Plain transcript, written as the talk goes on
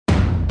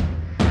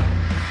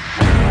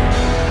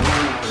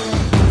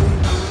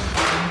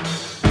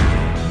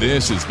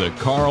This is the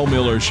Karl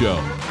Miller Show,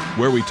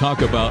 where we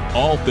talk about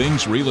all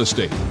things real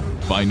estate,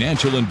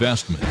 financial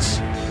investments,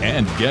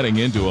 and getting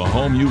into a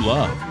home you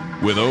love.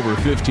 With over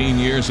 15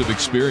 years of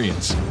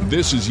experience,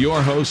 this is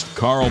your host,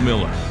 Karl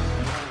Miller.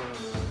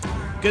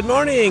 Good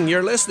morning.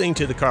 You're listening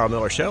to the Karl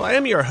Miller Show. I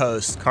am your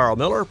host, Karl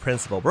Miller,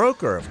 principal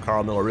broker of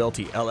Karl Miller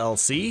Realty,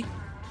 LLC.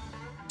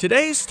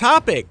 Today's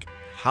topic,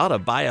 how to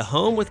buy a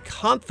home with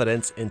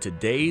confidence in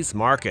today's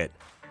market.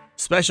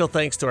 Special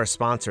thanks to our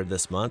sponsor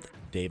this month,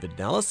 David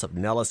Nellis of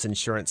Nellis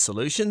Insurance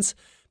Solutions.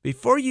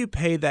 Before you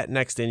pay that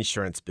next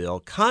insurance bill,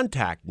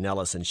 contact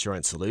Nellis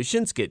Insurance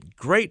Solutions. Get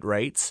great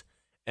rates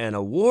and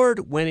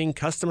award-winning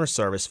customer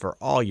service for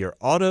all your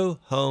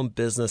auto, home,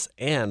 business,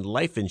 and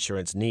life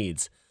insurance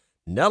needs.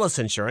 Nellis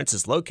Insurance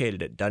is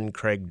located at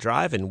Duncraig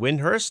Drive in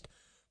Windhurst.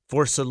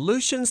 For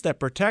solutions that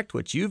protect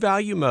what you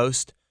value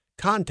most,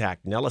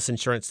 contact Nellis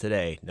Insurance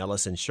today,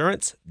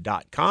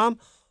 nellisinsurance.com,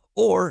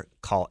 or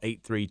call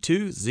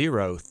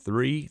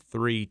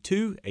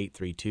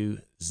 832-0332,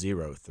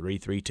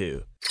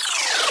 832-0332.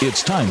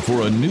 It's time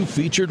for a new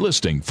featured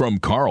listing from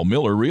Karl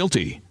Miller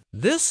Realty.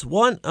 This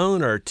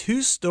one-owner,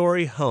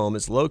 two-story home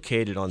is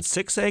located on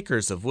 6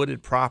 acres of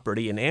wooded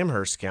property in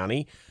Amherst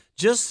County,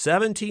 just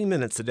 17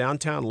 minutes to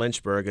downtown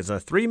Lynchburg, is a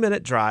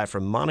 3-minute drive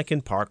from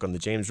Monacan Park on the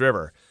James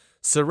River.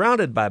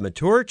 Surrounded by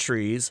mature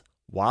trees,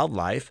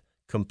 wildlife,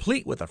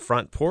 complete with a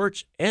front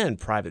porch and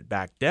private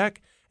back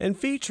deck, and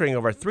featuring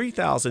over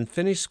 3,000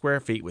 finished square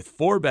feet with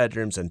 4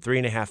 bedrooms and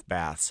 3.5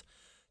 baths.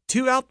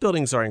 2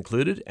 outbuildings are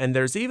included, and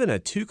there's even a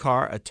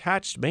 2-car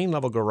attached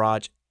main-level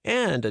garage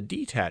and a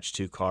detached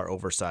 2-car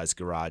oversized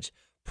garage,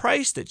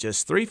 priced at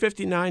just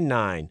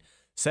 $359,900.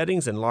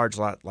 Settings in large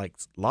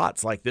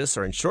lots like this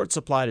are in short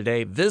supply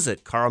today.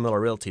 Visit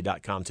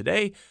karlmillerrealty.com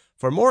today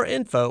for more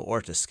info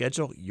or to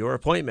schedule your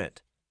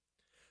appointment.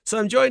 So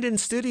I'm joined in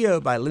studio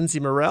by Lindsay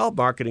Morrell,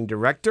 Marketing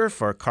Director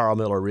for Karl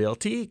Miller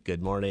Realty.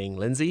 Good morning,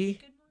 Lindsay.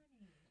 Good morning.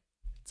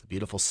 It's a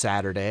beautiful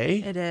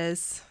Saturday. It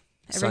is.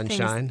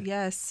 Sunshine.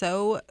 Yes,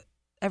 so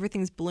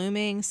everything's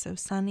blooming, so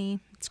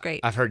sunny. It's great.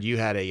 I've heard you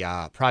had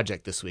a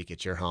project this week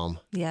at your home.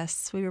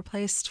 Yes, we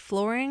replaced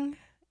flooring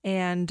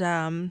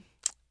and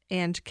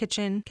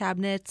kitchen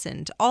cabinets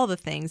and all the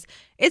things.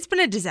 It's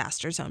been a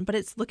disaster zone, but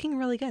it's looking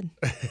really good.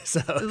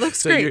 It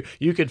looks great.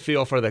 You could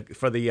feel for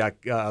the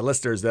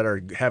listeners that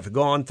have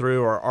gone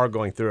through or are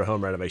going through a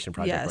home renovation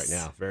project right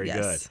now. Very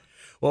good.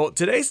 Well,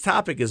 today's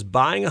topic is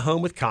buying a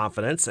home with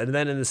confidence, and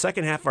then in the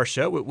second half of our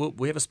show,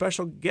 we have a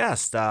special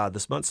guest,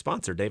 this month's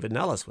sponsor, David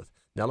Nellis with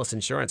Nellis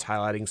Insurance,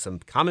 highlighting some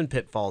common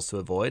pitfalls to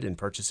avoid in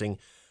purchasing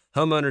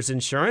homeowners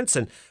insurance.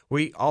 And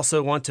we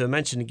also want to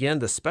mention again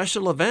the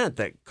special event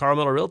that Karl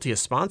Miller Realty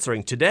is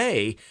sponsoring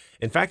today.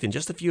 In fact, in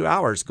just a few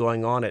hours,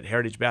 going on at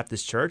Heritage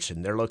Baptist Church,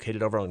 and they're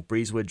located over on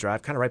Breezewood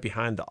Drive, kind of right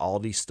behind the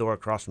Aldi store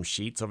across from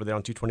Sheetz over there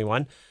on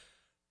 221.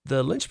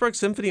 The Lynchburg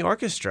Symphony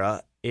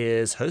Orchestra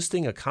is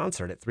hosting a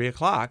concert at 3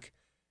 o'clock.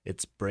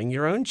 It's bring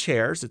your own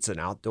chairs. It's an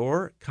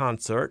outdoor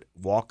concert.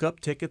 Walk-up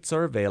tickets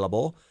are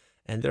available,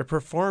 and they're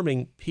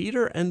performing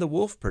Peter and the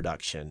Wolf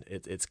production.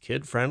 It's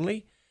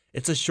kid-friendly.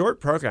 It's a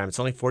short program. It's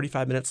only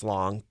 45 minutes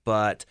long,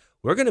 but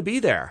we're going to be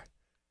there.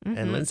 Mm-hmm.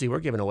 And Lindsay, we're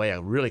giving away a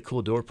really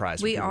cool door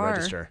prize. We are.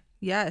 Register.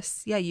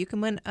 Yes. Yeah, you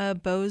can win a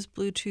Bose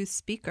Bluetooth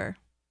speaker,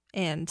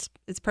 and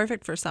it's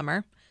perfect for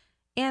summer,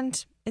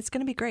 and it's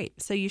going to be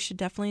great. So you should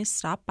definitely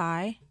stop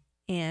by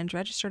and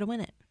register to win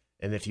it.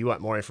 And if you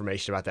want more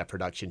information about that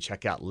production,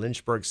 check out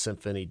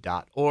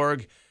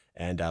lynchburgsymphony.org,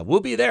 and we'll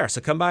be there. So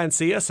come by and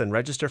see us and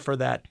register for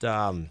that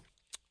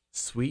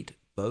sweet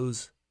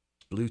Bose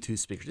Bluetooth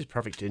speaker. Just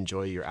perfect to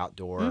enjoy your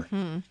outdoor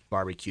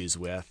barbecues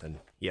with. And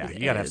you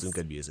got to have some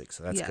good music.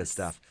 So that's good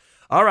stuff.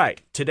 All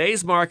right.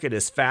 Today's market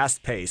is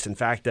fast paced. In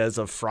fact, as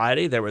of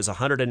Friday, there was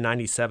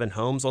 197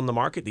 homes on the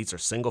market. These are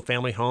single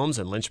family homes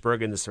in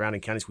Lynchburg and the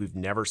surrounding counties. We've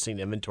never seen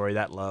inventory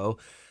that low.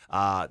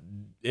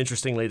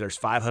 Interestingly, there's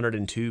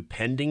 502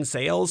 pending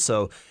sales.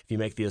 So if you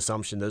make the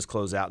assumption those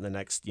close out in the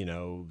next,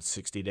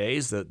 60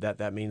 days,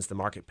 that means the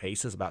market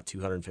pace is about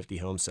 250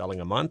 homes selling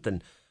a month.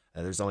 And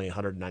there's only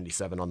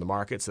 197 on the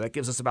market. So that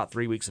gives us about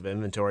 3 weeks of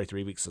inventory,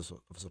 3 weeks of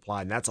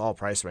supply, and that's all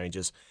price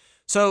ranges.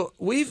 So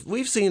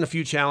we've seen a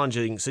few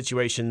challenging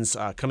situations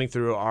coming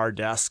through our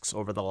desks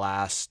over the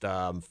last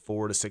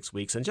 4 to 6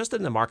 weeks. And just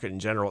in the market in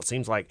general, it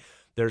seems like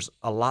there's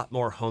a lot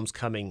more homes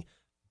coming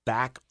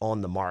back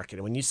on the market.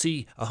 And when you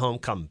see a home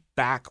come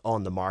back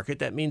on the market,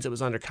 that means it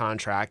was under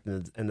contract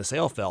and the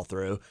sale fell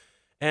through.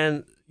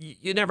 And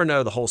you never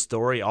know the whole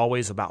story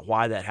always about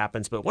why that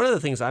happens. But one of the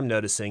things I'm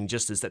noticing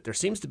just is that there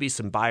seems to be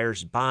some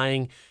buyers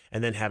buying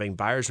and then having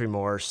buyer's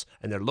remorse,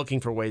 and they're looking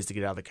for ways to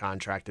get out of the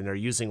contract, and they're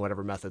using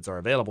whatever methods are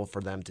available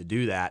for them to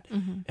do that.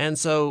 Mm-hmm. And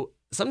so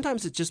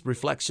sometimes it just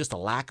reflects just a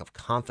lack of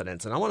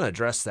confidence. And I want to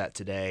address that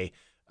today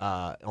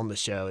on the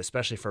show,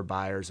 especially for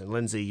buyers. And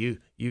Lindsay,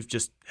 you've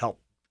just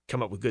helped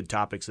come up with good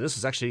topics. And this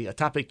is actually a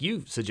topic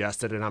you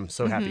suggested, and I'm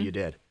so happy you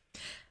did.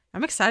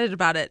 I'm excited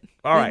about it.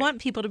 All right. We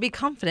want people to be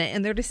confident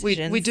in their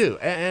decisions. We do.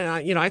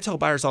 And I tell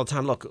buyers all the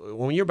time, look,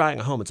 when you're buying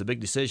a home, it's a big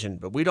decision,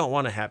 but we don't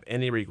want to have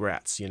any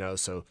regrets,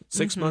 So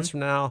 6 months from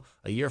now,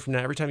 a year from now,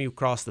 every time you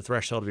cross the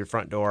threshold of your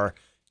front door,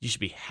 you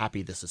should be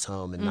happy this is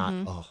home and not,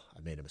 oh,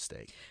 I made a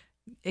mistake.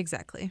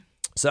 Exactly.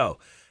 So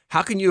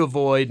how can you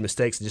avoid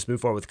mistakes and just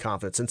move forward with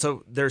confidence? And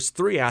so there's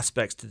 3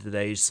 aspects to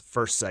today's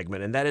first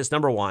segment, and that is,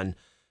 number 1,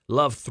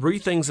 love 3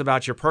 things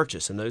about your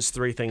purchase. And those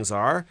 3 things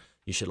are,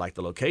 you should like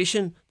the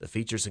location, the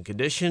features and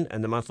condition,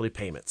 and the monthly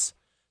payments.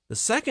 The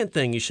second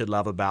thing you should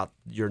love about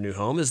your new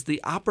home is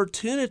the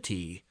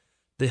opportunity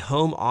the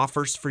home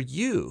offers for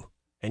you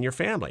and your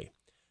family.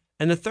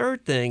 And the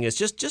third thing is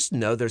just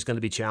know there's going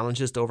to be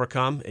challenges to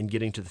overcome in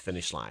getting to the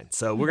finish line.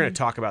 So we're going to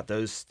talk about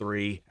those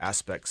 3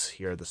 aspects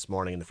here this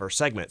morning in the first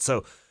segment.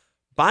 So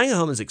buying a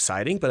home is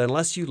exciting, but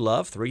unless you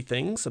love 3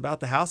 things about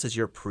the house as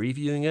you're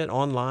previewing it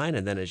online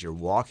and then as you're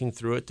walking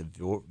through it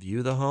to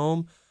view the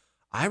home,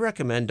 I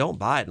recommend don't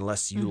buy it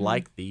unless you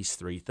like these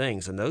 3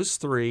 things. And those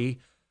 3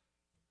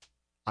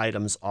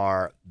 items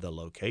are the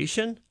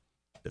location,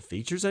 the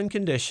features and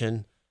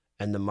condition,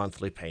 and the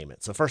monthly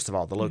payment. So first of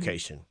all, the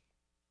location.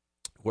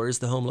 Where is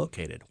the home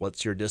located?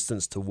 What's your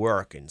distance to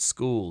work and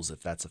schools,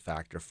 if that's a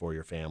factor for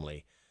your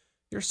family?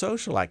 Your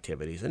social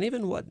activities, and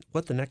even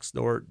what the next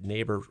door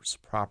neighbor's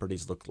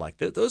properties look like.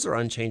 Those are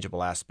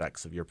unchangeable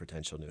aspects of your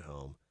potential new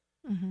home.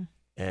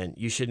 And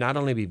you should not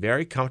only be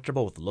very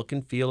comfortable with the look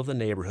and feel of the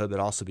neighborhood, but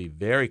also be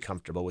very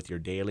comfortable with your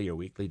daily or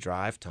weekly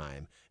drive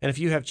time. And if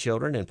you have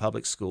children in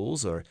public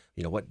schools, or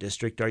what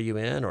district are you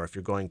in, or if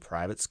you're going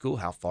private school,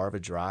 how far of a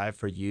drive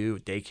for you,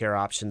 daycare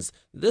options,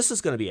 this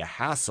is going to be a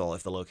hassle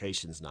if the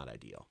location's not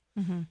ideal.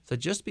 So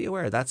just be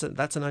aware that's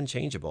an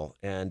unchangeable,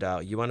 and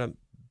you want to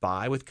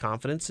buy with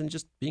confidence and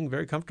just being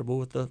very comfortable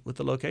with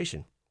the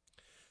location.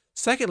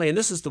 Secondly, and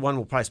this is the one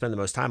we'll probably spend the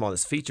most time on,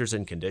 is features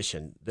and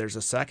condition. There's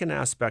a second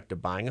aspect of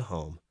buying a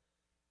home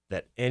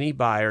that any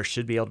buyer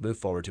should be able to move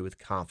forward to with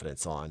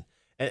confidence on.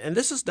 And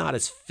this is not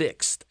as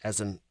fixed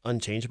as an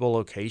unchangeable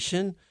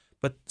location,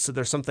 but so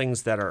there's some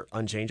things that are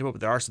unchangeable,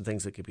 but there are some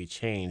things that could be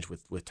changed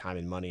with time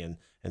and money.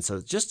 And so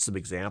just some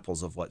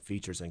examples of what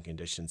features and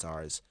conditions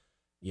are is,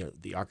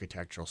 the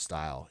architectural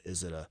style.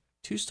 Is it a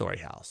 2-story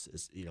house?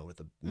 Is,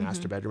 with a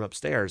master bedroom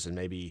upstairs, and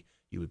maybe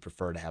you would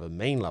prefer to have a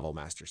main level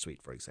master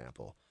suite, for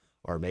example.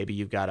 Or maybe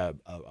you've got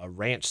a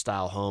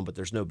ranch-style home, but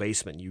there's no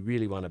basement, and you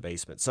really want a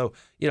basement. So,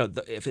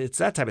 if it's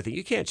that type of thing,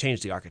 you can't change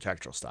the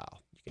architectural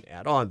style. You can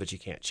add on, but you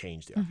can't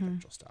change the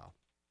architectural style.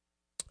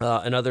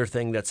 Another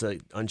thing that's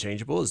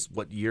unchangeable is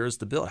what year is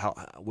the build.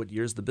 What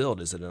year is the build?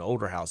 Is it an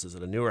older house? Is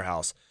it a newer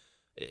house?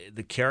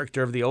 The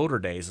character of the older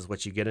days is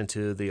what you get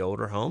into the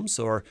older homes,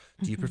 or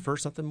do you prefer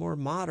something more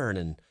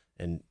modern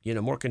and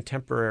more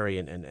contemporary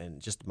and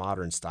just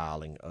modern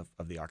styling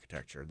of the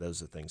architecture?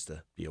 Those are things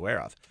to be aware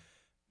of.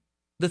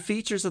 The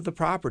features of the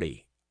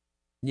property.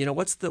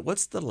 What's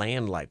the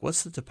land like?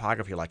 What's the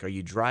topography like? Are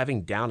you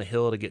driving down a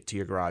hill to get to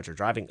your garage, or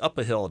driving up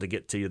a hill to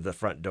get to the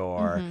front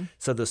door?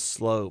 So the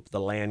slope,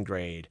 the land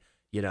grade,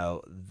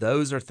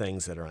 those are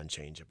things that are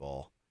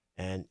unchangeable.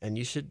 And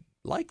you should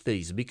like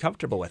these and be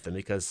comfortable with them,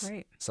 because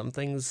some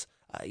things,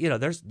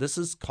 this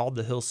is called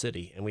the Hill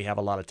City, and we have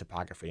a lot of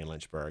topography in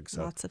Lynchburg.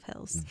 So lots of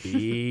hills.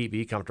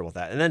 be comfortable with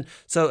that. And then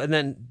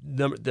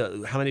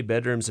the how many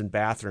bedrooms and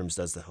bathrooms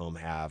does the home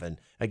have? And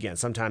again,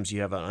 sometimes you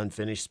have an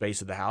unfinished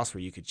space of the house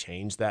where you could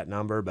change that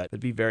number, but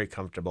be very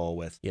comfortable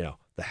with,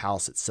 the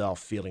house itself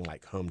feeling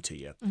like home to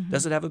you.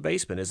 Does it have a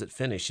basement? Is it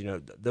finished?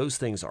 Those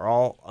things are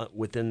all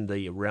within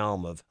the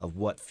realm of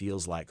what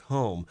feels like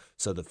home.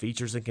 So the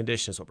features and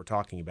conditions, what we're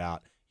talking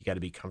about, you got to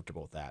be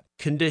comfortable with that.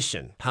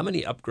 Condition. How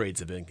many upgrades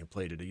have been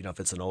completed? If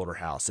it's an older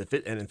house, if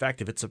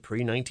it's a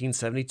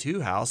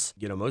pre-1972 house,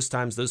 most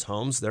times those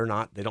homes, they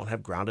don't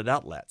have grounded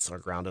outlets or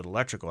grounded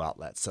electrical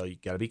outlets. So you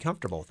got to be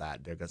comfortable with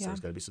that. There's going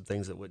to be some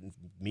things that wouldn't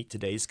meet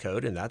today's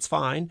code, and that's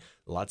fine.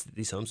 Lots of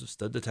these homes have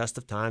stood the test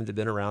of time. They've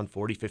been around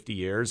 40, 50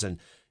 years, and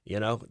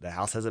the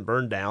house hasn't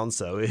burned down,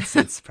 so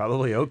it's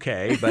probably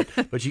okay.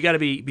 But you got to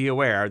be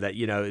aware that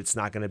it's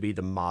not going to be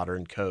the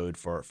modern code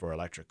for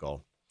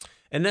electrical.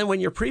 And then when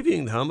you're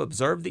previewing the home,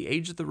 observe the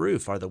age of the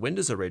roof. Are the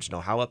windows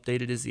original? How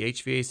updated is the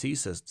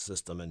HVAC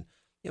system? And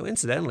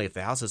incidentally, if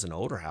the house is an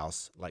older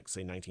house, like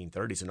say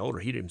 1930s, an older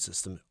heating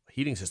system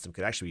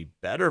could actually be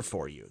better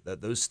for you.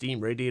 Those steam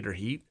radiator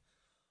heat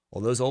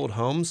on those old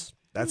homes,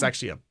 that's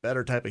actually a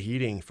better type of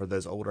heating for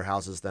those older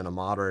houses than a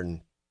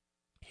modern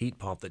heat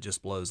pump that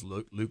just blows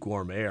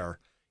lukewarm air,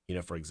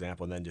 for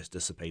example, and then just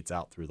dissipates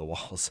out through the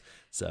walls.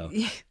 So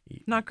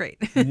not great.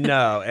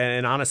 No.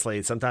 And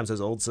honestly, sometimes those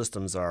old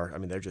systems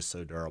they're just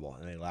so durable,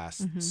 and they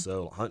last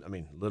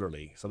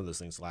literally some of those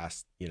things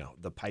last,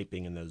 the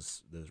piping and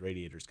those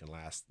radiators can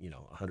last,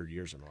 100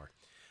 years or more.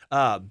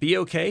 Be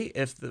okay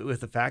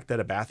with the fact that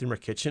a bathroom or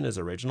kitchen is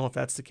original, if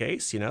that's the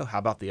case. How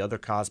about the other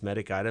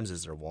cosmetic items?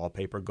 Is there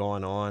wallpaper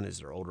going on? Is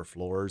there older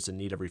floors in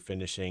need of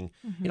refinishing?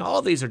 All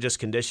of these are just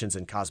conditions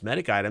and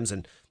cosmetic items,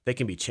 and they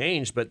can be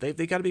changed, but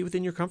they got to be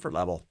within your comfort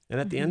level.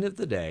 And at the end of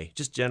the day,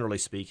 just generally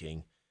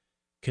speaking,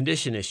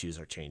 condition issues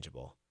are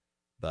changeable.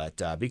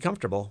 But be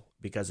comfortable,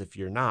 because if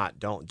you're not,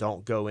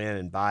 don't go in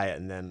and buy it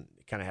and then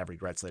kind of have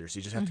regrets later. So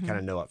you just have to kind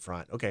of know up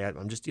front, okay,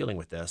 I'm just dealing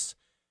with this.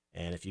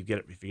 And if you're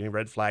getting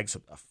red flags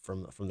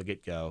from the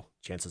get-go,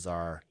 chances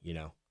are,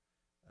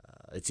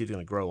 it's either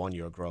going to grow on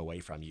you or grow away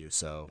from you.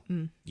 So,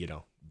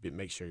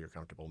 make sure you're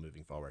comfortable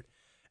moving forward.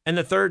 And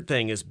the third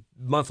thing is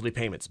monthly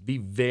payments. Be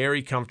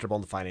very comfortable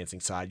on the financing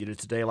side.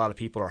 Today a lot of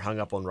people are hung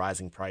up on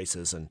rising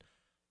prices, and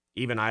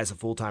even I, as a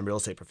full-time real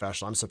estate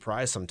professional, I'm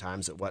surprised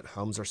sometimes at what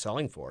homes are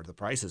selling for, the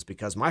prices,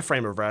 because my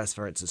frame of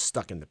reference is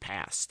stuck in the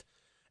past.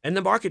 And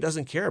the market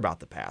doesn't care about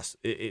the past.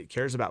 It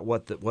cares about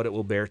what it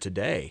will bear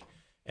today.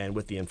 And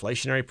with the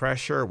inflationary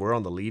pressure, we're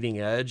on the leading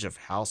edge of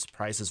house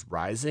prices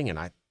rising, and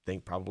I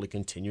think probably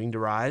continuing to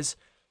rise.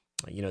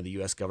 The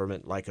U.S.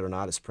 government, like it or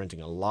not, is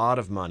printing a lot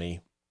of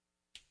money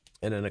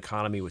in an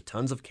economy with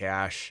tons of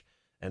cash,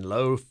 and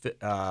low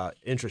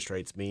interest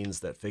rates means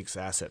that fixed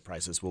asset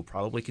prices will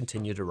probably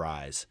continue to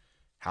rise.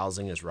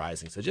 Housing is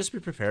rising. So just be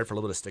prepared for a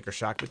little bit of sticker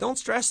shock, but don't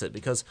stress it,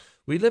 because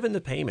we live in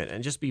the payment,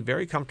 and just be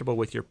very comfortable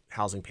with your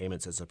housing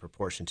payments as a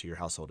proportion to your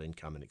household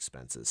income and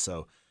expenses.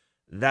 So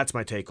that's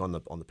my take on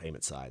the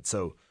payment side.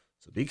 So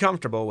be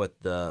comfortable with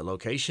the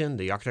location,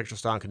 the architectural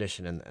style and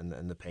condition,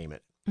 and the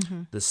payment.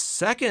 Mm-hmm. The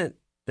second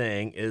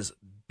thing is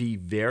be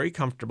very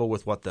comfortable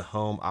with what the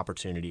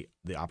opportunities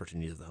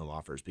of the home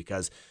offers,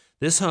 because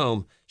this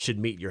home should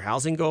meet your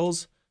housing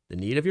goals, the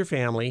need of your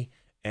family,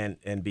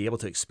 and be able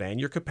to expand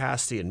your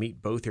capacity and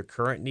meet both your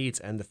current needs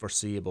and the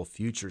foreseeable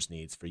future's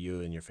needs for you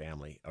and your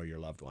family or your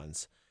loved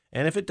ones.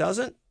 And if it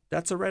doesn't,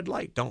 that's a red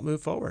light. Don't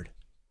move forward.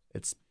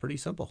 It's pretty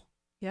simple.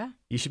 Yeah.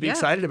 You should be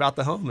excited about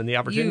the home and the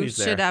opportunities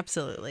there. You should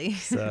absolutely.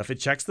 So if it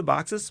checks the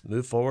boxes,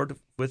 move forward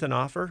with an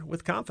offer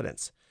with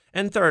confidence.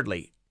 And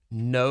thirdly,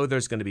 know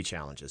there's going to be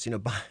challenges.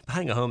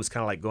 Buying a home is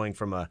kind of like going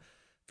from a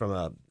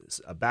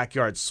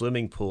backyard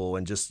swimming pool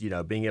and just,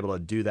 being able to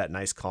do that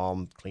nice,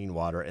 calm, clean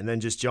water, and then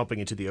just jumping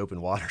into the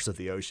open waters of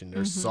the ocean.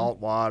 There's salt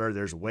water,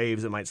 there's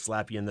waves that might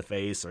slap you in the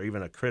face, or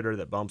even a critter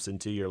that bumps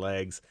into your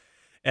legs.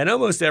 And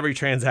almost every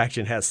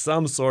transaction has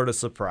some sort of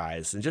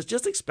surprise. And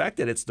just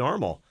expect it. It's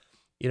normal.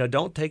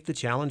 Don't take the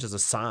challenge as a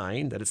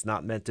sign that it's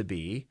not meant to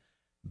be.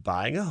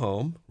 Buying a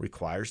home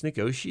requires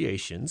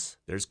negotiations.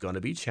 There's going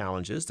to be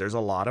challenges. There's a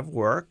lot of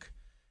work.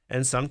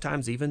 And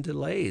sometimes even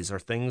delays are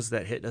things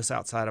that hit us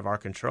outside of our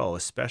control,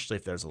 especially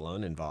if there's a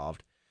loan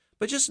involved.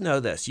 But just know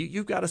this,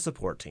 you've got a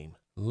support team.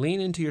 Lean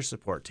into your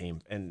support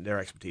team and their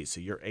expertise. So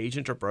your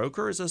agent or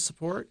broker is a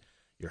support,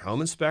 your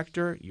home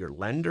inspector, your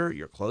lender,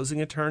 your closing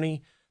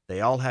attorney. They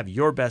all have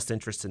your best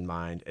interest in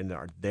mind and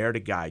are there to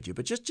guide you.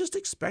 But just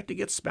expect to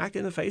get smacked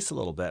in the face a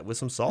little bit with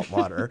some salt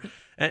water.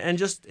 and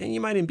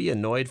you might even be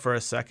annoyed for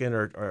a second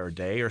or a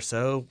day or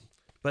so.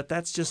 But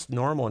that's just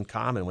normal and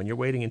common. When you're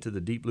wading into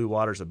the deep blue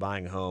waters of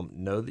buying a home,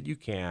 know that you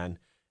can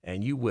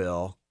and you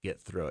will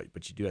get through it.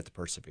 But you do have to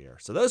persevere.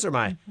 So those are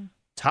my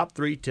top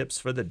 3 tips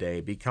for the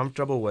day. Be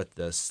comfortable with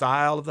the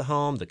style of the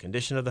home, the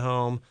condition of the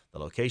home, the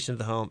location of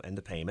the home, and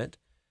the payment.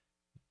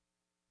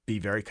 Be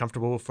very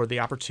comfortable for the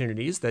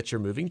opportunities that you're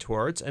moving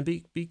towards, and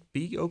be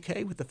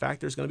okay with the fact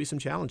there's going to be some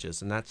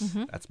challenges. And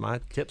that's my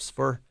tips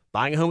for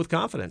buying a home with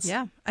confidence.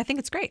 Yeah, I think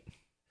it's great.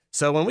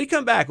 So when we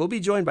come back, we'll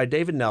be joined by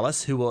David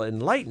Nellis, who will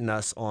enlighten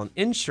us on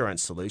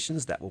insurance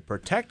solutions that will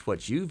protect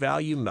what you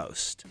value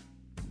most.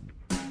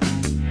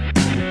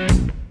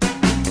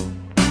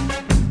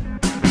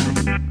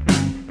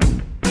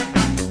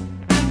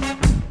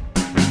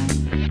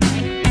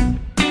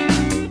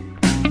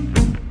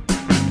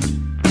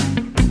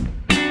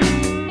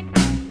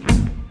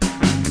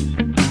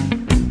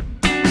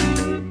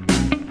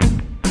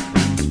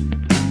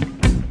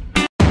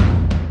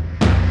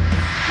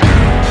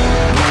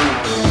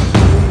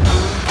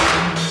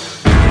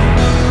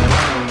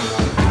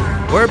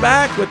 We're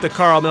back with the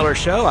Karl Miller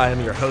Show. I am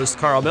your host,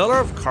 Karl Miller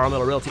of Karl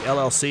Miller Realty,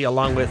 LLC,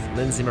 along with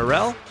Lindsay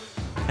Morell.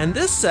 And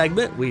this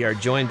segment, we are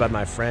joined by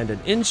my friend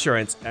and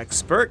insurance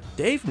expert,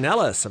 Dave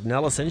Nellis of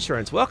Nellis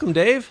Insurance. Welcome,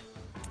 Dave.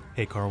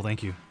 Hey, Karl.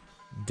 Thank you.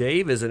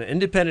 Dave is an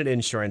independent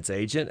insurance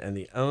agent and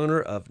the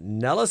owner of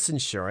Nellis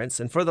Insurance.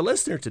 And for the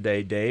listener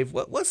today, Dave,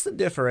 what's the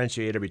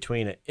differentiator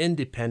between an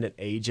independent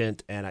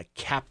agent and a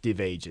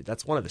captive agent?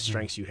 That's one of the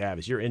strengths you have,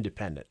 is you're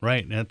independent.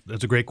 Right.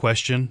 That's a great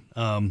question.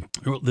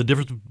 The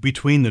difference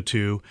between the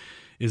two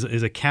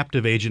is a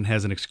captive agent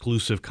has an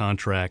exclusive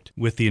contract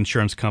with the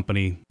insurance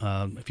company.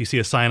 If you see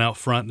a sign out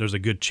front, there's a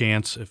good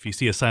chance. If you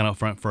see a sign out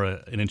front for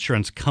an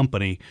insurance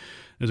company,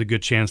 there's a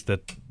good chance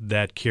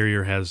that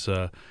carrier has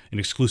an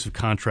exclusive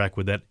contract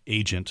with that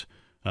agent,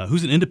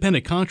 who's an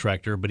independent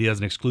contractor, but he has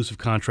an exclusive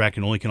contract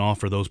and only can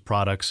offer those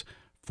products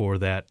for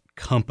that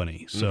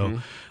company. So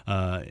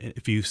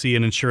if you see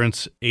an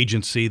insurance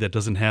agency that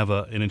doesn't have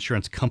an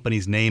insurance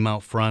company's name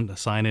out front, a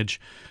signage,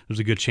 there's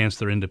a good chance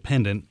they're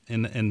independent.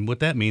 And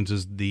what that means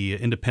is the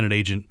independent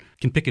agent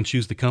can pick and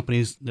choose the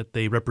companies that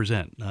they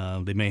represent.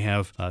 They may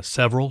have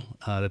several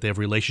that they have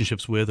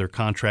relationships with or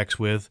contracts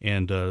with,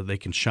 and they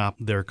can shop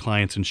their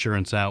clients'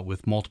 insurance out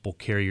with multiple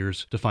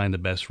carriers to find the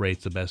best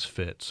rates, the best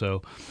fit.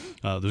 So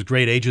there's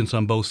great agents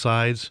on both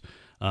sides.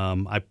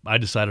 I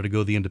decided to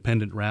go the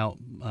independent route.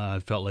 I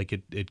felt like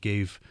it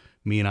gave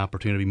me an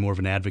opportunity to be more of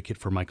an advocate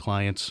for my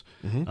clients,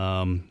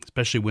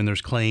 especially when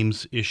there's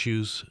claims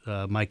issues.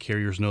 My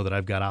carriers know that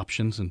I've got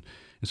options, and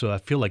so I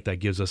feel like that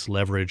gives us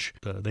leverage.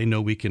 They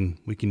know we can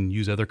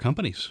use other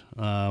companies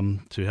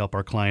to help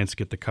our clients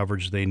get the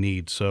coverage they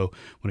need. So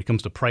when it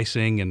comes to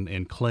pricing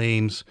and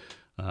claims,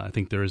 I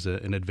think there is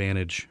an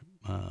advantage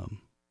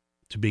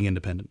to being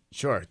independent.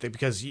 Sure,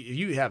 because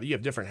you have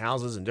different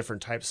houses and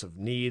different types of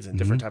needs and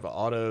different type of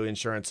auto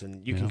insurance,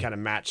 and you can kind of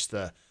match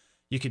the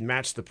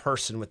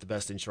person with the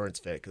best insurance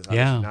fit, because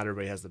not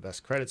everybody has the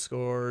best credit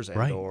scores, and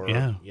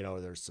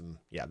there's some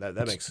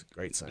that makes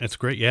great sense. That's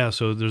great. Yeah,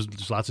 so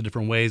there's lots of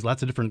different ways,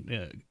 lots of different.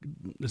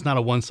 It's not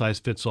a one size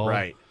fits all.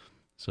 Right.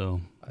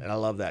 So I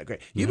love that.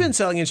 Great. You've been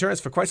selling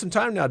insurance for quite some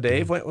time now,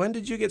 Dave. When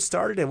did you get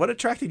started, and what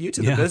attracted you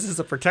to the business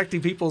of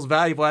protecting people's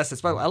valuable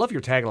assets? I love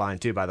your tagline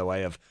too, by the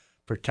way, of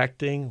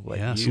protecting what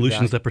you solutions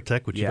value. that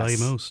protect what you value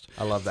most.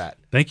 I love that.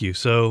 Thank you.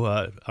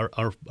 So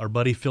our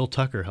buddy Phil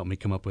Tucker helped me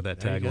come up with that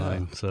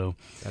tagline. So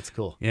that's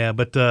cool. Yeah,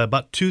 but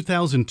about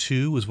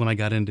 2002 was when I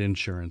got into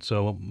insurance.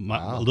 So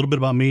a little bit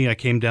about me: I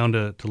came down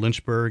to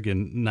Lynchburg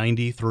in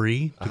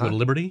 '93 to go to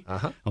Liberty.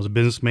 I was a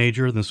business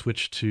major, then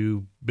switched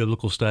to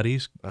biblical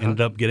studies.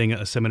 Ended up getting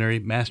a seminary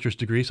master's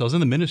degree. So I was in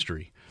the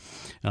ministry.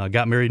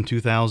 Got married in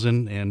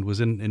 2000 and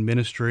was in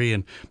ministry.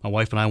 And my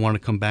wife and I wanted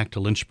to come back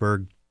to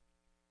Lynchburg.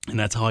 And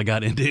that's how I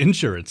got into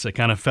insurance. I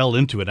kind of fell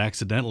into it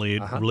accidentally.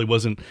 It really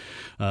wasn't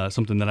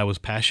something that I was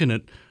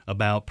passionate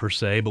about per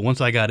se. But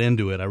once I got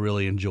into it, I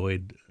really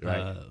enjoyed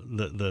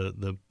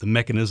the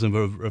mechanism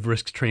of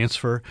risk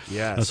transfer.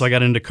 Yes. So I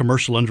got into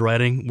commercial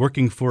underwriting,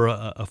 working for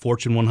a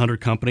Fortune 100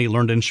 company,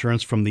 learned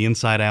insurance from the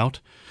inside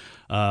out,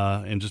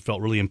 and just felt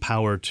really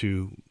empowered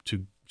to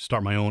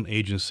start my own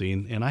agency.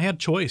 And I had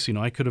choice.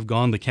 I could have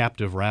gone the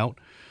captive route.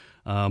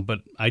 But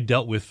I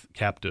dealt with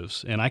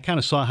captives, and I kind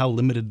of saw how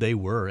limited they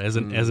were as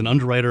an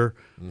underwriter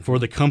for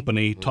the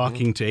company,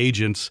 talking to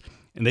agents,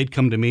 and they'd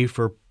come to me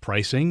for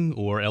pricing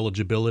or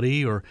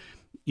eligibility or,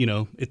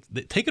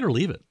 take it or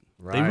leave it.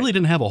 Right. They really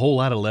didn't have a whole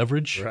lot of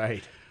leverage.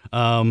 Right.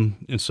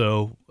 And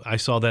so I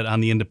saw that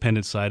on the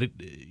independent side,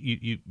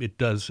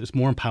 it's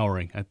more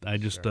empowering.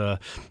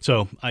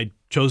 So I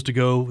chose to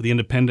go the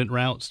independent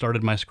route,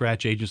 started my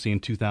scratch agency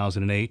in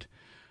 2008.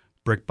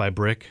 Brick by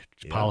brick,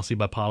 policy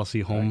by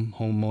policy,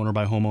 homeowner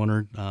by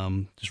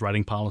homeowner, just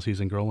writing policies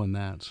and growing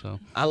that. So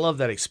I love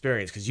that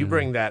experience, because you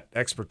bring that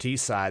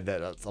expertise side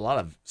that a lot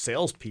of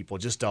salespeople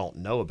just don't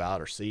know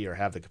about or see or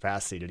have the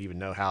capacity to even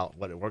know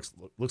what it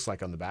looks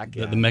like on the back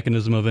end. The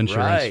mechanism of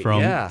insurance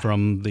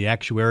from the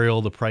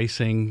actuarial, the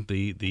pricing,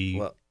 the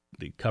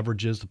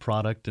coverages, the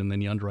product, and then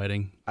the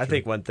underwriting. I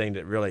think one thing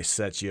that really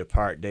sets you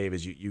apart, Dave,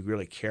 is you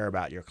really care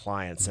about your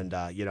clients. And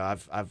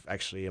I've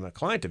actually am a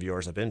client of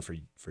yours. I've been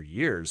for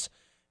years.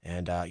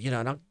 And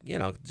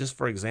just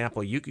for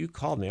example, you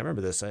called me. I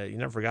remember this. You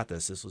never forgot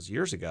this. This was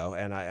years ago,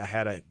 and I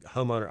had a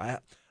homeowner.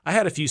 I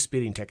had a few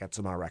speeding tickets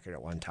on my record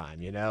at one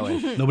time.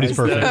 And nobody's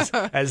perfect.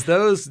 As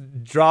those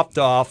dropped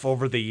off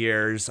over the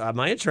years,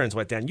 my insurance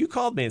went down. You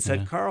called me and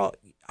said, Karl,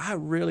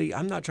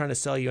 I'm not trying to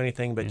sell you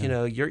anything, but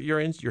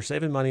you're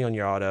saving money on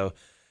your auto.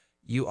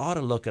 You ought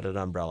to look at an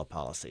umbrella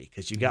policy,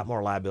 because you got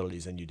more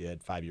liabilities than you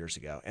did 5 years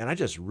ago. And I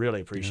just really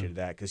appreciated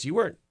that, because you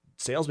weren't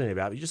salesman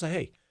about it. You just say,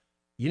 hey,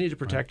 you need to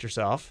protect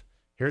yourself.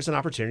 Here's an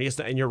opportunity.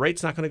 And your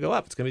rate's not going to go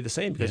up. It's going to be the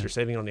same, because you're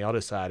saving on the auto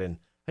side. And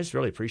I just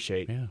really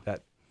appreciate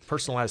that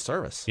personalized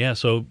service. Yeah,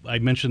 so I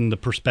mentioned the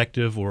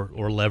perspective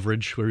or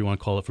leverage, whatever you want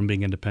to call it, from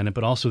being independent,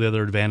 but also the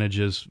other advantage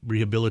is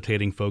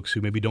rehabilitating folks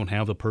who maybe don't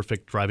have the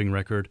perfect driving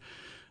record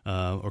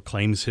or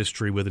claims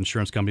history with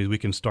insurance companies. We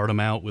can start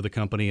them out with a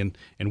company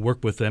and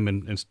work with them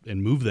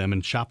and move them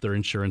and shop their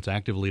insurance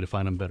actively to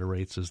find them better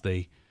rates as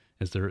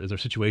their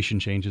situation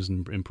changes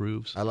and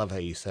improves. I love how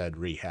you said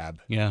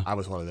rehab. Yeah. I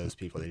was one of those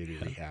people that needed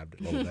rehab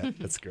a little bit.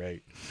 That's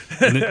great.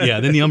 Then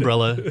the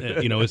umbrella,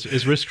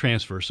 is risk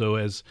transfer. So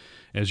as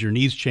your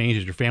needs change,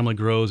 as your family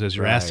grows, as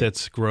your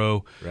assets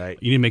grow, you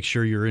need to make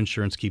sure your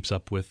insurance keeps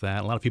up with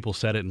that. A lot of people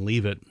set it and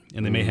leave it,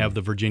 and they may have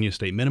the Virginia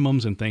state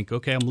minimums and think,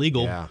 okay, I'm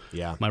legal.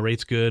 Yeah. My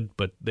rate's good,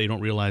 but they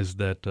don't realize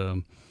that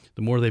the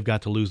more they've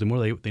got to lose, the more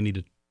they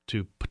need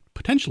to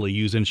potentially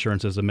use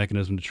insurance as a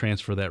mechanism to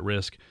transfer that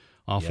risk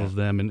off of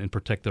them and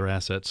protect their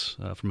assets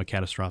from a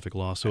catastrophic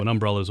loss. So an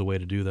umbrella is a way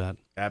to do that.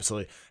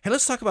 Absolutely. Hey,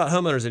 let's talk about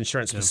homeowners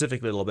insurance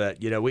specifically a little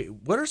bit.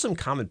 What are some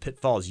common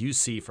pitfalls you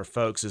see for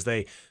folks as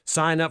they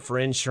sign up for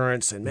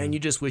insurance, and man, you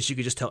just wish you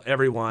could just tell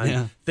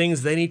everyone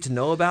things they need to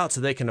know about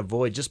so they can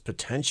avoid just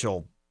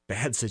potential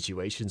bad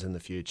situations in the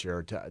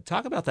future.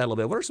 Talk about that a little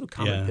bit. What are some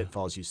common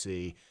pitfalls you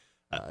see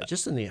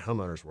just in the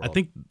homeowners world? I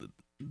think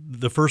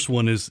the first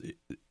one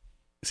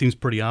seems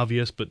pretty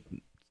obvious, but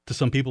to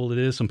some people it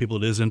is, some people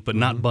it isn't, but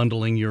not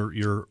bundling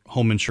your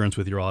home insurance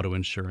with your auto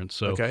insurance.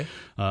 So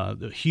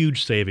the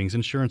huge savings.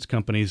 Insurance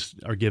companies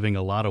are giving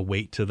a lot of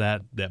weight to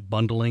that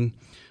bundling.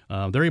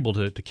 They're able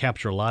to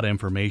capture a lot of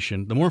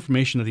information. The more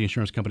information that the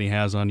insurance company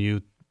has on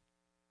you,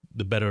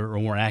 the better or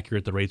more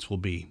accurate the rates will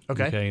be.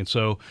 Okay. And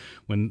so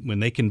when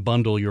they can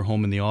bundle your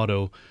home and the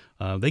auto,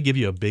 they give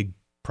you a big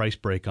price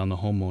break on the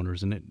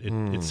homeowners, and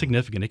it's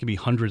significant. It can be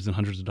hundreds and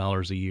hundreds of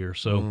dollars a year.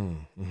 So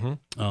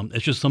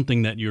it's just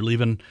something that you're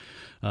leaving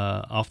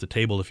off the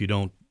table if you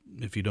don't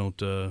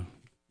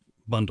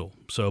bundle.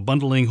 So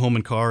bundling home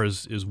and car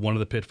is one of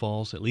the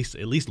pitfalls. At least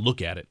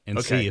look at it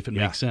and see if it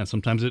makes sense.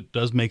 Sometimes it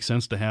does make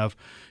sense to have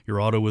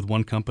your auto with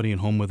one company and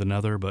home with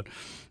another, but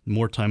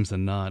more times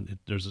than not,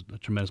 there's a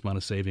tremendous amount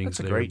of savings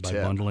there by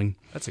bundling.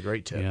 That's a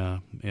great tip. Yeah,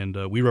 and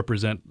we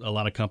represent a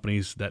lot of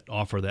companies that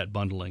offer that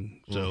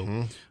bundling.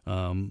 So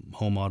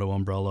home, auto,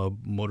 umbrella,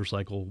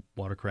 motorcycle,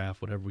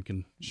 watercraft, whatever we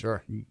can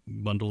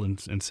bundle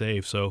and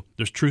save. So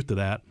there's truth to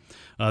that.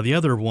 The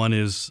other one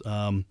is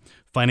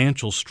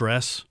financial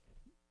stress.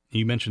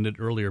 You mentioned it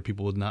earlier,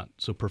 people with not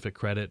so perfect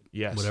credit,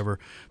 whatever.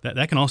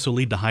 That can also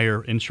lead to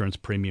higher insurance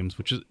premiums,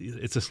 which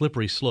it's a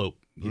slippery slope.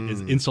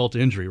 It's insult to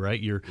injury, right?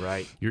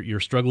 You're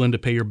struggling to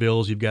pay your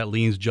bills. You've got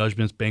liens,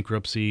 judgments,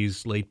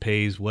 bankruptcies, late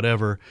pays,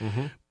 whatever.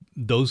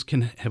 Those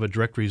can have a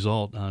direct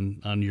result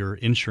on your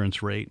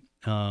insurance rate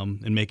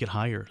and make it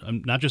higher.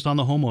 Not just on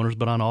the homeowners,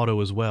 but on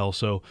auto as well.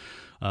 So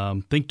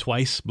think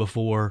twice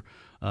before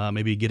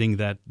maybe getting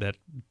that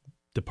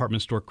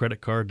department store credit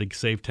card to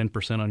save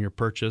 10% on your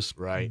purchase.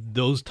 Right.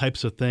 Those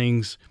types of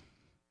things,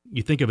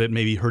 you think of it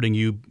maybe hurting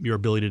your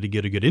ability to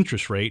get a good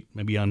interest rate,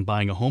 maybe on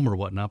buying a home or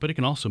whatnot, but it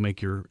can also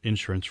make your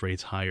insurance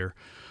rates higher.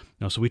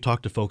 So we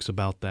talk to folks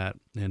about that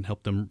and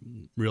help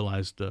them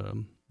realize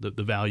the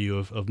value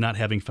of not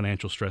having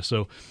financial stress.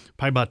 So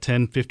probably about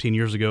 10, 15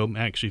 years ago,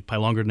 actually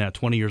probably longer than that,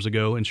 20 years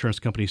ago, insurance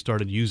companies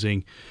started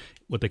using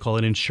what they call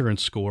an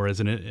insurance score as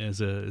an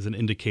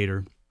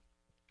indicator.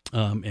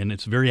 And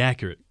it's very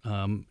accurate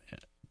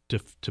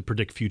to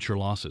predict future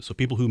losses. So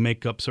people who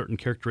make up certain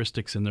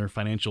characteristics in their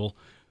financial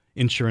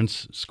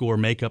insurance score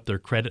make up their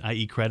credit,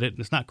 i.e. credit.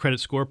 It's not credit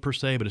score per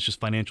se, but it's just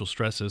financial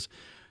stresses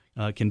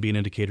can be an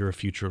indicator of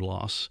future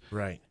loss.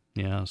 Right.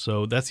 Yeah,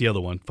 so that's the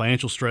other one.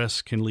 Financial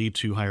stress can lead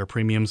to higher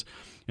premiums.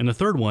 And the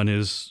third one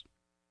is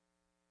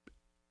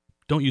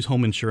don't use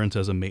home insurance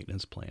as a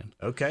maintenance plan.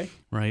 Okay.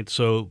 Right?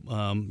 So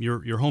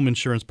your home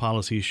insurance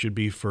policy should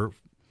be for,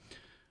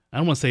 I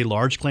don't want to say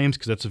large claims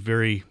because that's a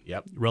very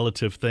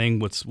relative thing.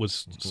 What's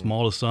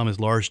small to some is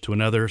large to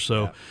another.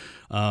 So,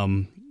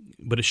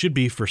 but it should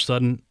be for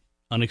sudden,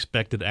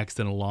 unexpected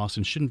accidental loss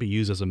and shouldn't be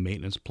used as a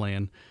maintenance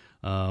plan.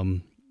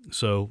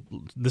 So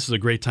this is a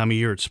great time of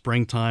year. It's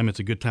springtime. It's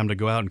a good time to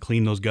go out and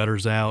clean those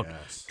gutters out,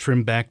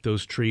 trim back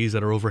those trees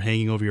that are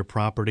overhanging over your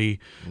property,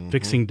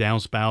 fixing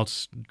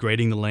downspouts,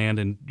 grading the land,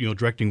 and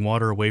directing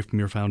water away from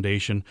your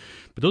foundation.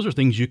 But those are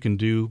things you can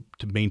do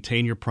to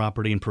maintain your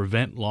property and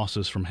prevent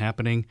losses from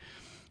happening,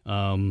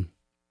 but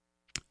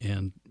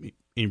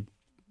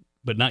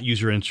not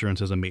use your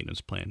insurance as a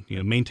maintenance plan.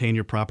 Maintain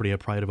your property at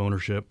pride of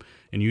ownership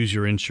and use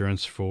your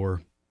insurance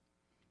for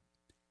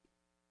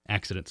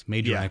accidents,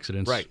 major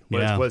accidents. Right.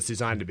 What it's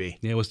designed to be.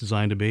 Yeah, what's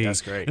designed to be.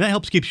 That's great. And that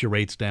helps keeps your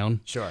rates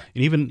down. Sure.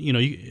 And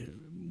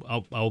even,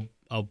 I'll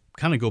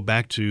kind of go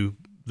back to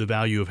the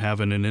value of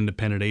having an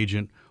independent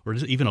agent or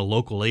even a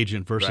local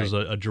agent versus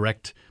a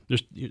direct.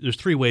 There's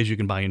three ways you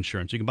can buy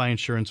insurance. You can buy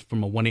insurance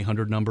from a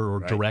 1-800 number or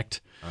direct.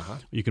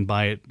 You can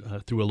buy it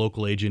through a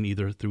local agent,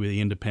 either through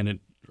the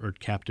independent or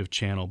captive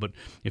channel. But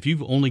if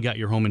you've only got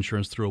your home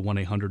insurance through a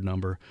 1-800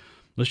 number,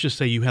 let's just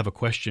say you have a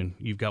question.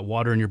 You've got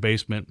water in your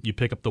basement. You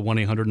pick up the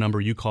 1-800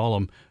 number. You call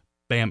them.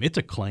 Bam, it's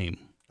a claim.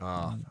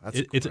 Oh,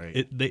 that's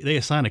great. They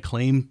assign a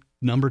claim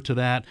number to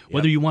that.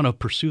 Whether you want to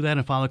pursue that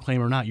and file a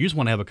claim or not, you just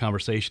want to have a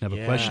conversation, have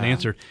a question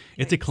answered.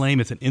 It's a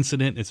claim. It's an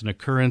incident. It's an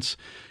occurrence.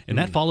 And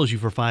that follows you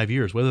for 5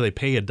 years. Whether they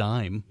pay a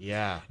dime,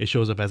 it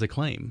shows up as a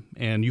claim.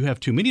 And you have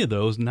too many of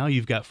those, now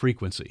you've got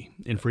frequency.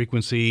 And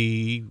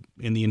frequency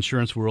in the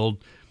insurance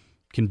world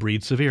can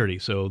breed severity.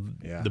 So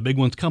the big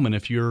one's coming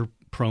if you're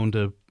prone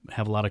to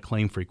have a lot of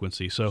claim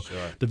frequency. So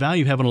the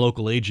value of having a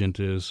local agent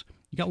is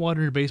you got water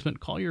in your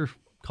basement, call your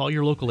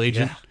local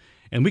agent,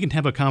 and we can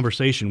have a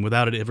conversation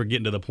without it ever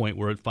getting to the point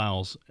where it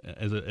files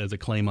as a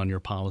claim on your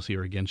policy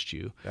or against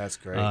you. That's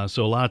great.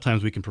 So a lot of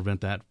times we can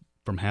prevent that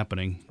from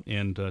happening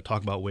and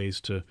talk about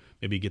ways to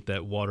maybe get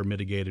that water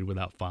mitigated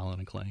without filing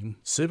a claim.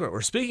 Super.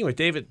 We're speaking with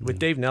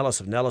Dave Nellis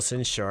of Nellis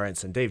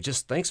Insurance. And Dave,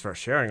 just thanks for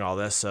sharing all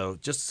this. So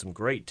just some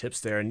great tips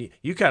there. And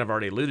you kind of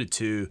already alluded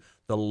to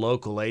the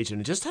local agent.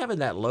 And just having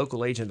that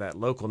local agent, that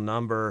local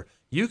number,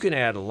 you can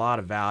add a lot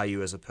of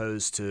value as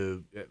opposed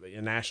to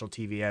a national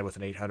TV ad with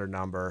an 800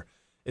 number.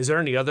 Is there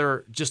any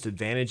other just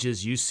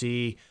advantages you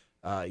see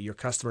your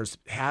customers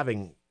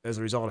having as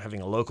a result of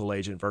having a local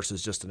agent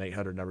versus just an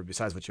 800 number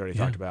besides what you already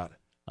talked about?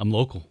 I'm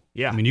local.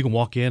 Yeah. I mean, you can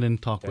walk in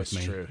and talk That's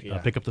with me. True. Yeah.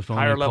 Pick up the phone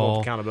Higher and level call.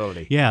 of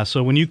accountability. Yeah.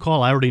 So when you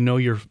call, I already know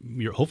your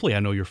hopefully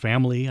I know your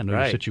family, I know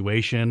your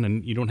situation,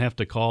 and you don't have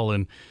to call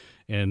and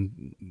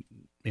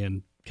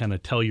kind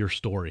of tell your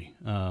story.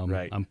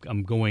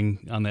 I'm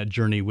going on that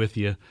journey with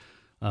you.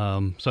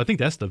 So I think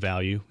that's the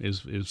value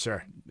is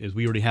Sure. is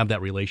we already have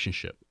that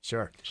relationship.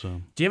 Sure.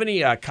 So Do you have any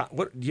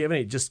do you have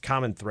any just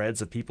common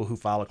threads of people who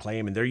file a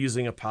claim and they're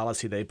using a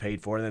policy they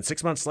paid for, and then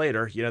 6 months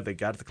later, they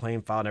got the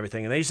claim filed and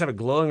everything, and they just have a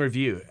glowing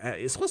review?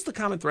 What's the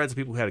common threads of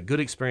people who had a good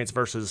experience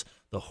versus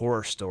the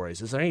horror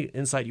stories? Is there any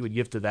insight you would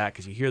give to that?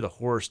 Because you hear the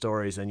horror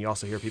stories, and you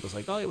also hear people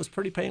say, "Oh, it was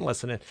pretty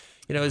painless." And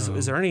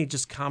is there any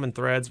just common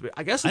threads?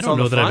 I guess it's I don't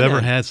know on the that I've front ever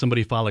end. had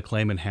somebody file a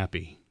claim and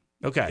happy.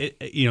 Okay.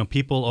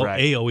 People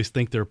Right. always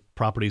think their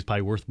property is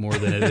probably worth more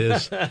than it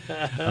is,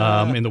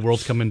 and the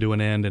world's coming to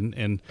an end,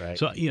 and Right.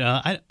 so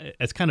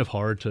it's kind of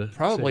hard to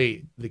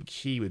Probably the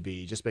key would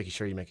be just making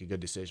sure you make a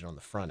good decision on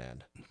the front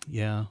end.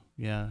 say.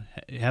 Yeah,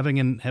 having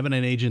an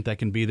agent that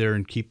can be there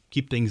and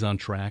keep things on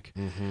track.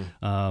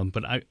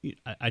 But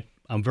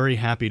I'm very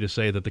happy to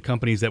say that the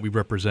companies that we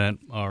represent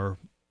are.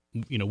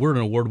 We're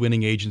an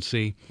award-winning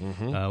agency.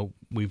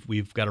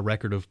 We've got a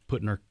record of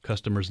putting our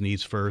customers'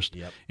 needs first,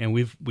 Yep.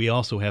 and we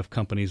also have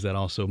companies that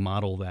also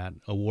model that.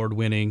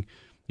 Award-winning,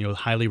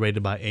 highly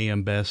rated by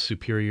AM Best,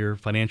 superior,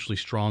 financially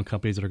strong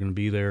companies that are going to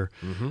be there,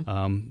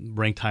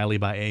 ranked highly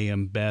by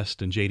AM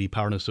Best and JD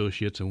Power and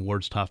Associates and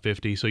Ward's Top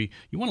 50. So you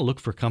want to look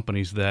for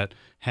companies that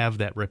have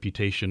that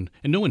reputation.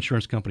 And no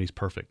insurance company is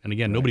perfect. And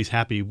again, nobody's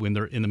happy when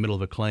they're in the middle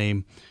of a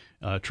claim.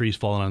 Trees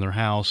falling on their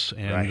house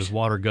and Right. there's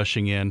water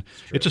gushing in.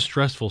 It's a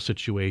stressful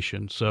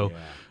situation. So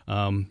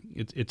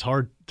it's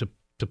hard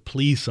to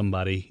please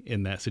somebody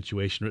in that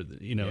situation,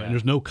 and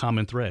there's no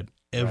common thread.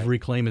 Every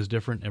claim is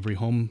different. Every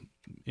home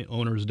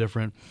owner is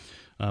different.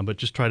 But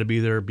just try to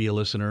be there, be a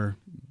listener,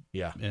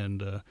 Yeah.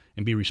 and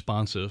be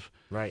responsive.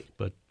 Right.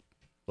 But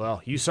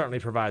Well, you certainly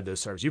provide those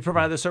services. You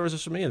provided those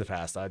services for me in the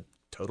past. I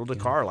totaled a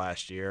car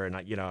last year, and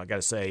I got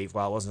to say,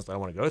 while it wasn't something I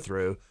want to go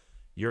through,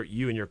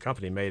 you and your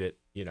company made it,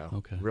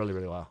 really,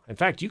 really well. In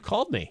fact, you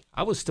called me.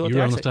 I was still at you the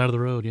were on the exit. side of the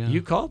road, yeah.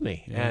 You called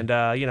me, and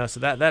so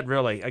that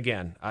really,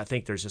 again, I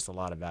think there's just a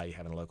lot of value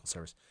having a local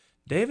service.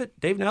 Dave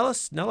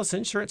Nellis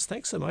Insurance,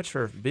 thanks so much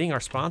for being our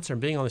sponsor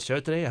and being on the show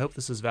today. I hope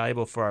this is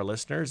valuable for our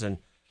listeners, and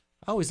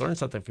I always learn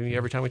something from you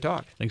every time we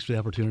talk. Thanks for the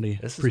opportunity.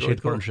 This is Appreciate really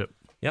the cool. partnership.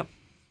 Yep.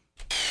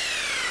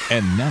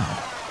 And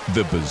now,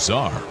 the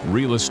bizarre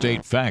real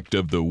estate fact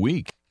of the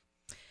week.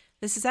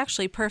 This is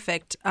actually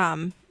perfect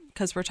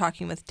because we're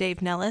talking with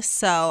Dave Nellis.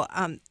 So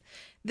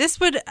this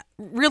would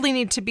really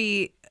need to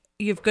be,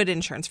 you have good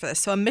insurance for this.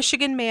 So a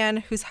Michigan man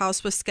whose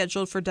house was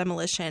scheduled for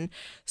demolition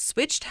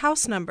switched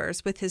house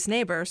numbers with his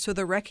neighbor so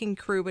the wrecking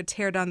crew would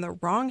tear down the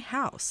wrong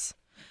house.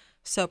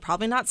 So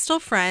probably not still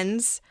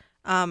friends.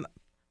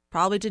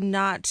 Probably did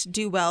not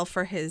do well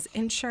for his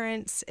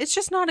insurance. It's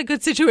just not a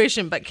good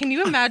situation. But can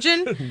you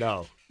imagine?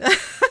 No.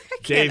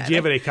 Dave, do you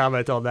have any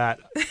comment on that?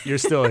 You're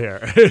still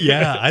here.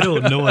 Yeah, I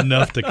don't know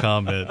enough to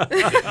comment.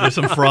 There's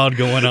some fraud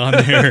going on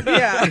there.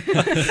 Yeah.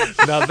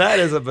 Now, that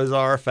is a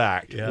bizarre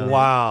fact. Yeah.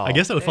 Wow. I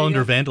guess I would fall you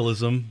under go.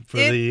 vandalism for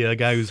the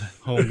guy whose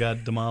home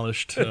got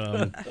demolished.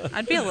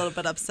 I'd be a little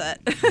bit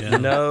upset. Yeah.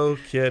 No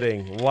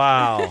kidding.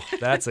 Wow.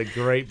 That's a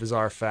great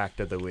bizarre fact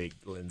of the week,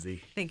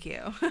 Lindsay. Thank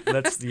you.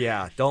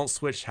 Don't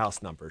switch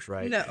house numbers,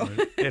 right? No.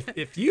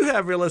 If you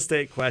have real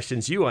estate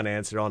questions you want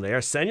answered on the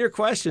air, send your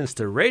questions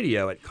to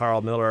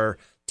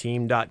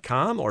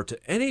radio@karlmillerteam.com or to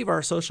any of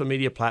our social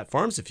media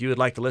platforms. If you would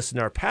like to listen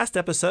to our past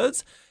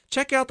episodes,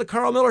 check out the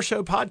Karl Miller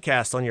Show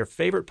podcast on your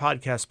favorite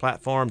podcast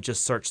platform.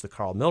 Just search the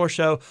Karl Miller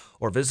Show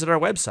or visit our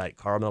website,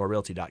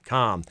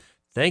 karlmillerrealty.com.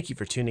 Thank you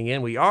for tuning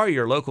in. We are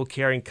your local,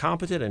 caring,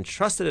 competent, and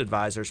trusted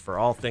advisors for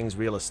all things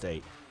real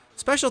estate.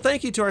 Special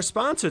thank you to our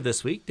sponsor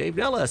this week, Dave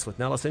Nellis with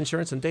Nellis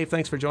Insurance. And Dave,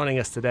 thanks for joining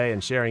us today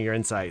and sharing your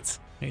insights.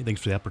 Hey,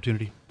 thanks for the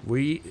opportunity.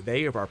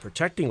 They are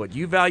protecting what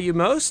you value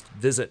most.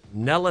 Visit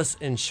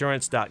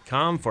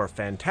nellisinsurance.com for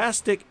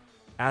fantastic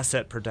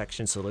asset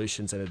protection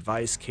solutions and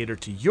advice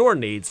catered to your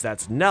needs.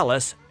 That's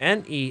Nellis,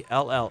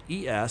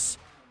 Nelles,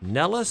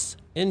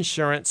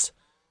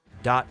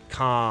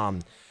 nellisinsurance.com.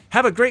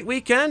 Have a great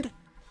weekend.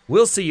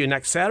 We'll see you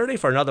next Saturday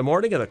for another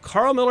morning of the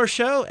Karl Miller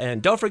Show.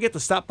 And don't forget to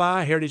stop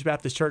by Heritage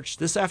Baptist Church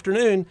this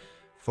afternoon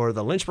for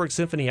the Lynchburg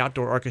Symphony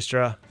Outdoor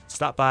Orchestra.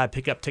 Stop by,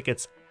 pick up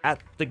tickets at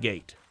the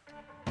gate.